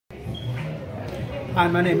Hi,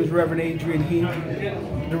 my name is Reverend Adrian Heath,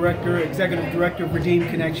 Executive Director of Redeemed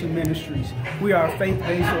Connection Ministries. We are a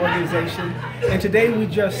faith-based organization, and today we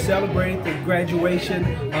just celebrate the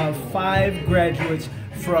graduation of 5 graduates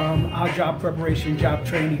from our job preparation job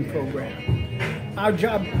training program. Our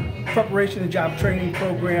job preparation and job training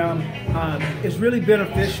program is really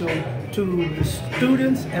beneficial to the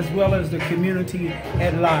students as well as the community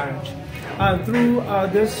at large. Through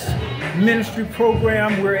this ministry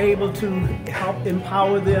program, we're able to help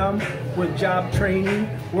empower them with job training,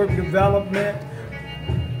 work development,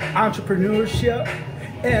 entrepreneurship,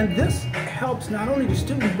 and this helps not only the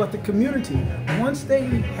students but the community. Once they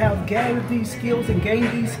have gathered these skills and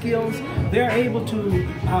gained these skills, they're able to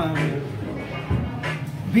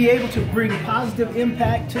bring positive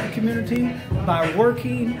impact to the community by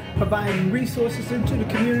working, providing resources into the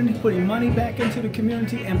community, putting money back into the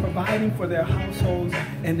community, and providing for their households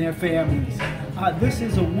and their families. This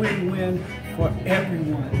is a win-win for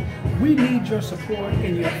everyone. We need your support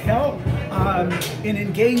and your help in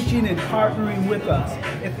engaging and partnering with us.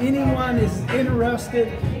 If anyone is interested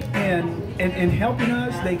in helping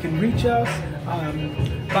us, they can reach us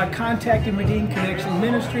by contacting Redeemed Connection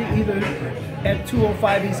Ministry, either at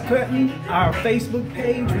 205 East Clinton, our Facebook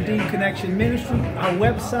page, Redeemed Connection Ministry, our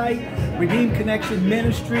website,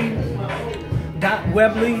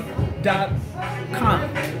 redeemedconnectionministry.weebly.com.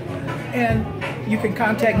 And you can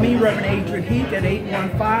contact me, Reverend Adrian Heath, at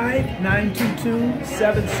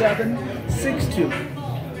 815-922-7762.